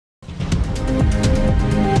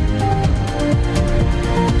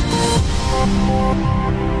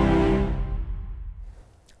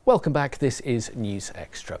Welcome back, this is News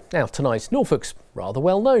Extra. Now tonight, Norfolk's rather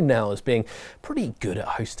well known now as being pretty good at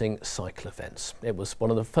hosting cycle events. It was one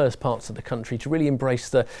of the first parts of the country to really embrace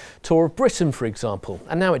the Tour of Britain, for example,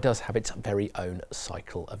 and now it does have its very own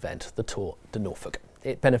cycle event, the Tour De Norfolk.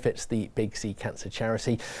 It benefits the Big C Cancer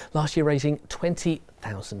charity, last year raising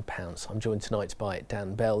 £20,000. I'm joined tonight by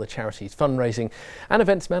Dan Bell, the charity's fundraising and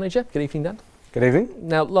events manager. Good evening, Dan. Good evening.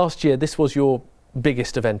 Now last year this was your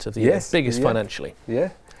biggest event of the year, biggest financially. Yeah.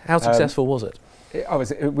 How successful was it?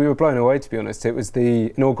 We were blown away, to be honest. It was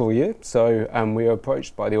the inaugural year, so we were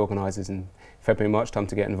approached by the organisers in February, March time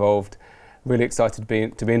to get involved. Really excited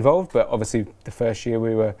to be involved, but obviously the first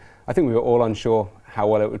year I think we were all unsure how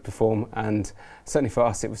well it would perform, and certainly for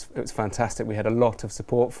us it was fantastic. We had a lot of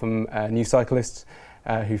support from new cyclists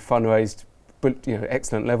who fundraised,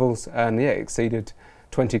 excellent levels, and yeah, exceeded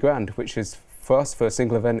 20 grand, which is for us for a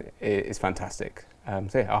single event is fantastic. So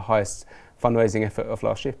yeah, our highest fundraising effort of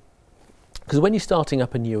last year. Because when you're starting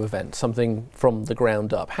up a new event, something from the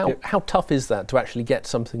ground up, how tough is that to actually get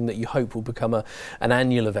something that you hope will become an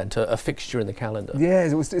annual event, a fixture in the calendar? Yeah,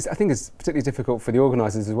 I think it's particularly difficult for the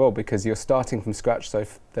organisers as well, because you're starting from scratch, so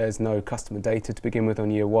there's no customer data to begin with on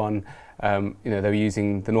year one. They were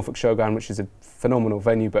using the Norfolk Showground, which is a phenomenal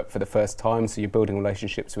venue, but for the first time, so you're building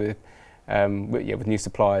relationships with new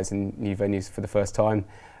suppliers and new venues for the first time.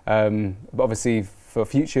 But obviously for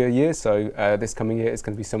future years, so this coming year, it's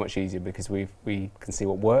going to be so much easier because we can see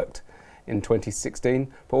what worked in 2016,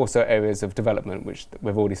 but also areas of development which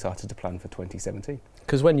we've already started to plan for 2017.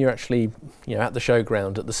 Because when you're actually at the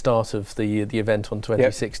showground at the start of the event on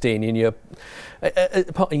 2016, and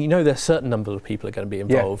there's a certain number of people are going to be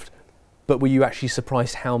involved, but were you actually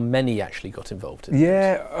surprised how many actually got involved?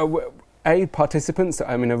 Participants.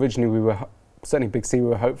 I mean, originally we were certainly Big C. We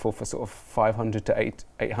were hopeful for sort of 500 to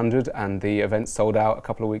 800, and the event sold out a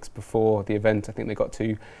couple of weeks before the event. I think they got to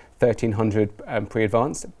 1,300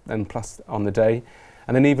 pre-advanced, and plus on the day.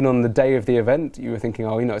 And then even on the day of the event, you were thinking,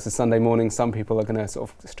 it's a Sunday morning. Some people are going to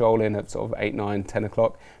sort of stroll in at sort of 8, 9, 10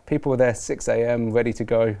 o'clock. People were there 6 a.m. ready to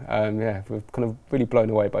go. We're kind of really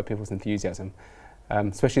blown away by people's enthusiasm.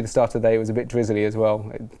 Especially the start of the day, it was a bit drizzly as well.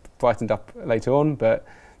 It brightened up later on, but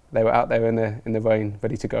they were out there in the rain,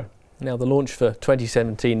 ready to go. Now the launch for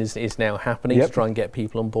 2017 is now happening to try and get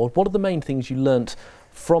people on board. What are the main things you learnt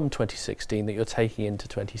from 2016 that you're taking into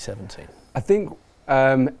 2017? I think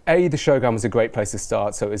the showground was a great place to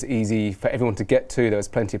start, so it was easy for everyone to get to. There was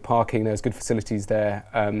plenty of parking, there was good facilities there.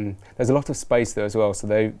 There's a lot of space there as well, so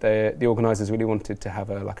the organisers really wanted to have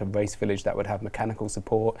a race village that would have mechanical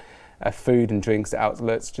support, food and drinks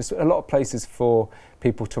outlets, just a lot of places for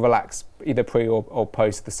people to relax either pre or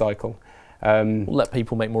post the cycle. Let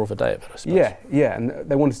people make more of a day of it, I suppose. Yeah, and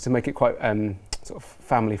they wanted to make it quite sort of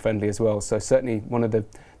family friendly as well. So certainly one of the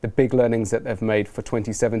big learnings that they've made for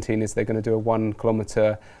 2017 is they're going to do a 1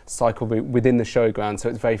 kilometre cycle route within the showground, so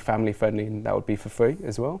it's very family friendly, and that would be for free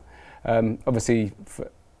as well. Obviously,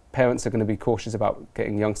 parents are going to be cautious about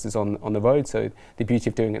getting youngsters on the road, so the beauty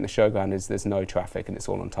of doing it in the showground is there's no traffic and it's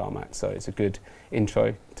all on tarmac, so it's a good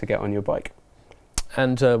intro to get on your bike.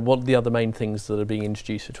 And what are the other main things that are being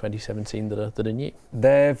introduced for 2017 that are new?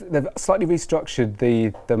 They've slightly restructured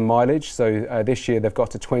the mileage. So this year they've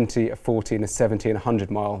got a 20, a 40, and a 70 and 100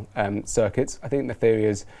 mile circuits. I think the theory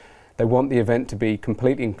is they want the event to be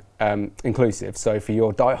completely inclusive. So for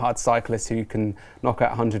your die-hard cyclists who can knock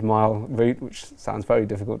out a 100-mile route, which sounds very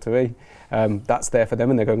difficult to me, that's there for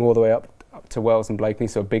them, and they're going all the way up to Wells and Blakeney,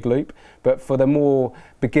 so a big loop. But for the more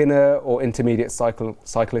beginner or intermediate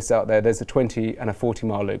cyclists out there, there's a 20 and a 40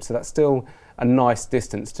 mile loop. So that's still a nice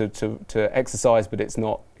distance to exercise, but it's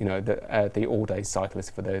not the all-day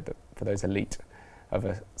cyclist for those elite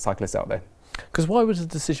of cyclists out there. Because why was the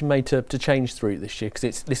decision made to change the route this year?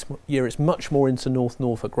 Because this year it's much more into North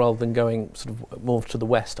Norfolk rather than going sort of more to the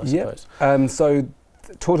west, I suppose. So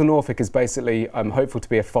Tour De Norfolk is basically hopeful to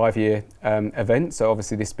be a 5-year event, so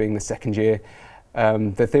obviously this being the second year.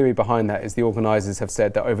 The theory behind that is the organisers have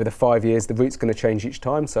said that over the 5 years the route's going to change each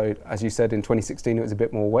time. So as you said, in 2016 it was a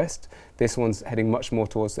bit more west. This one's heading much more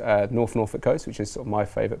towards North Norfolk coast, which is sort of my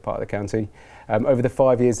favourite part of the county. Over the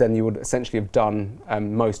 5 years then you would essentially have done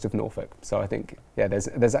most of Norfolk. So I think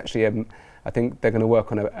there's actually I think they're going to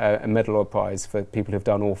work on a medal or a prize for people who've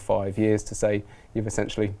done all 5 years to say you've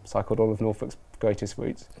essentially cycled all of Norfolk's greatest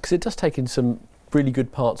routes. Because it does take in some really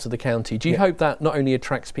good parts of the county. Do you hope that not only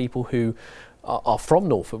attracts people who are from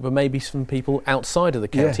Norfolk, but maybe some people outside of the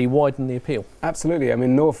county widen the appeal. Absolutely. I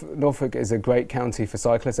mean, Norfolk is a great county for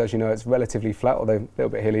cyclists. As you know, it's relatively flat, although a little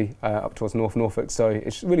bit hilly up towards North Norfolk. So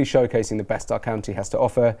it's really showcasing the best our county has to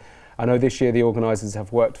offer. I know this year the organisers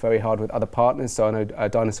have worked very hard with other partners. So I know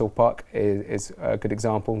Dinosaur Park is a good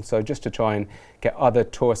example. So just to try and get other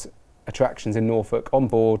tourist attractions in Norfolk on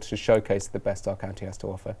board to showcase the best our county has to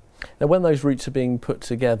offer. Now, when those routes are being put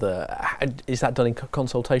together, is that done in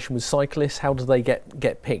consultation with cyclists? How do they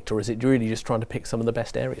get picked, or is it really just trying to pick some of the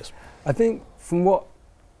best areas? I think from what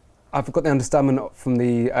I've got the understanding from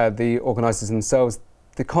the organisers themselves,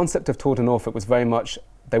 the concept of Tour De Norfolk was very much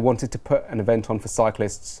they wanted to put an event on for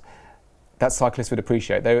cyclists that cyclists would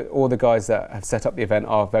appreciate. All the guys that have set up the event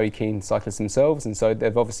are very keen cyclists themselves, and so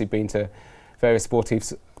they've obviously been to various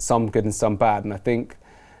sportives, some good and some bad, and I think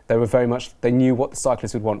they knew what the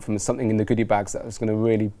cyclists would want from something in the goodie bags that was going to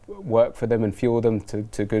really work for them and fuel them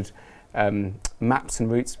to good maps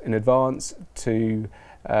and routes in advance, to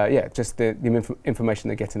just the information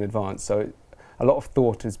they get in advance. So a lot of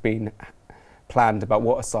thought has been planned about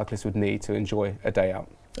what a cyclist would need to enjoy a day out.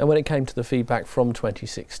 And when it came to the feedback from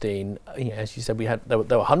 2016, as you said, there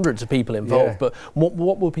were hundreds of people involved, but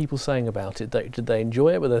what were people saying about it? Did they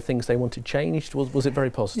enjoy it? Were there things they wanted changed? Was it very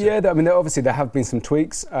positive? Yeah, I mean, obviously there have been some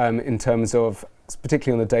tweaks in terms of,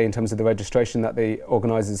 particularly on the day, in terms of the registration that the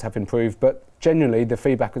organisers have improved, but generally the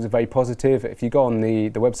feedback was very positive. If you go on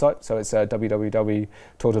the website, so it's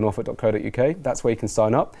www.tourdenorfolk.co.uk, that's where you can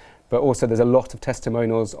sign up, but also there's a lot of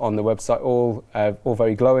testimonials on the website, all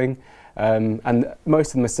very glowing. And most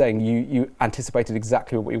of them are saying you anticipated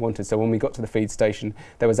exactly what we wanted. So when we got to the feed station,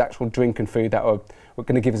 there was actual drink and food that were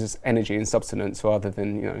going to give us energy and substance rather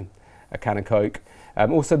than a can of Coke.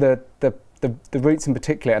 Also the routes in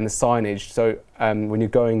particular and the signage. So when you're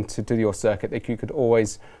going to do your circuit, you could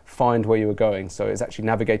always find where you were going. So it's actually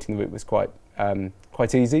navigating the route was quite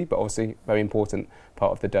easy, but obviously very important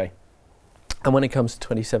part of the day. And when it comes to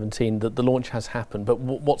 2017, the launch has happened, but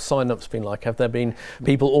what sign-up's been like? Have there been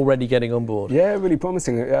people already getting on board? Yeah, really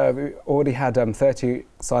promising. We already had 30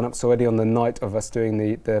 sign-ups already on the night of us doing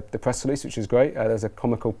the press release, which is great. There's a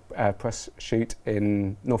comical press shoot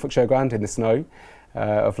in Norfolk Showground in the snow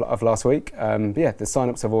of last week. The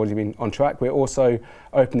sign-ups have already been on track. We're also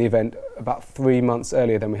opened the event about 3 months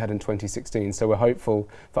earlier than we had in 2016, so we're hopeful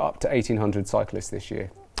for up to 1,800 cyclists this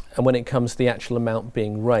year. And when it comes to the actual amount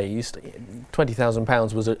being raised,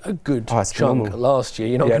 £20,000 was a good chunk phenomenal. Last year.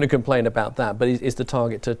 You're not going to complain about that, but is the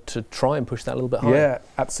target to try and push that a little bit higher? Yeah,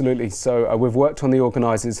 absolutely. So we've worked on the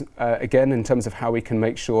organisers again in terms of how we can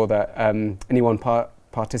make sure that anyone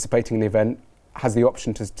participating in the event has the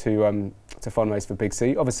option to fundraise for Big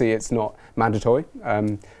C. Obviously, it's not mandatory,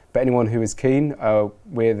 but anyone who is keen,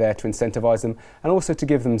 we're there to incentivise them and also to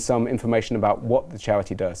give them some information about what the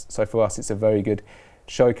charity does. So for us, it's a very good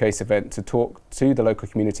showcase event to talk to the local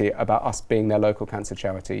community about us being their local cancer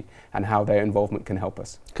charity and how their involvement can help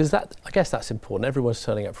us. Because I guess that's important. Everyone's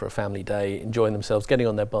turning up for a family day, enjoying themselves, getting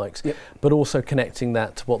on their bikes, but also connecting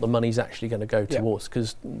that to what the money's actually going to go towards.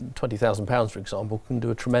 Because £20,000, for example, can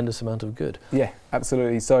do a tremendous amount of good. Yeah,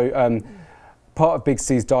 absolutely. So part of Big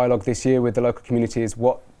C's dialogue this year with the local community is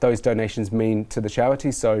what those donations mean to the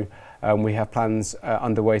charity. So we have plans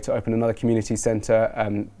underway to open another community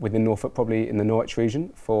centre within Norfolk, probably in the Norwich region,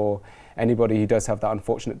 for anybody who does have that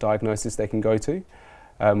unfortunate diagnosis they can go to.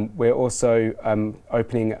 We're also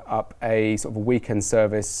opening up a sort of a weekend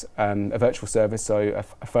service, a virtual service, so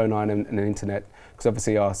a phone line and an internet, because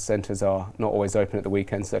obviously our centres are not always open at the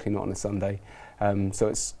weekend, certainly not on a Sunday. So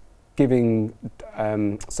it's giving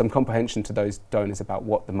some comprehension to those donors about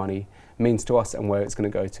what the money means to us and where it's going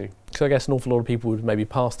to go to. So I guess an awful lot of people would maybe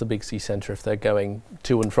pass the Big C Centre if they're going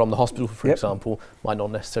to and from the hospital, for example, might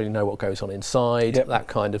not necessarily know what goes on inside, that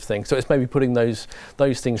kind of thing. So it's maybe putting those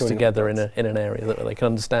things together in an area that they can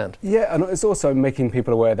understand. Yeah, and it's also making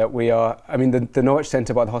people aware that we are, I mean, the Norwich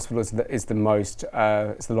Centre by the hospital is the most,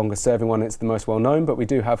 it's the longest serving one, it's the most well known, but we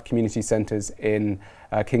do have community centres in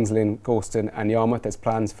Kings Lynn, Gorleston and Yarmouth. There's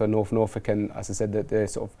plans for North Norfolk and, as I said, the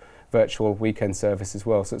sort of virtual weekend service as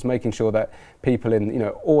well. So it's making sure that people in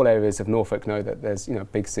all areas of Norfolk know that there's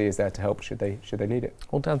Big C is there to help should they need it.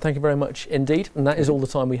 Well, Dan, thank you very much indeed. And that is all the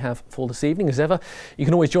time we have for this evening. As ever, you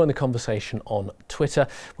can always join the conversation on Twitter.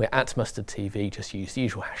 We're at Mustard TV. Just use the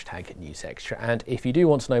usual hashtag #NewsExtra. And if you do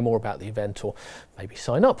want to know more about the event or maybe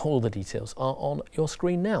sign up, all the details are on your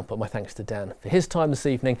screen now. But my thanks to Dan for his time this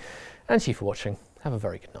evening, and to you for watching. Have a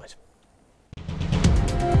very good night.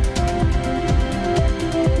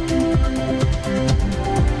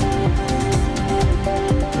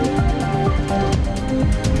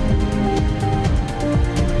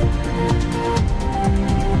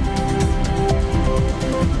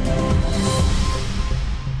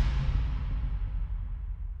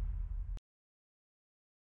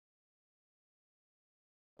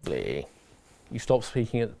 stopped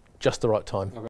speaking at just the right time. Okay.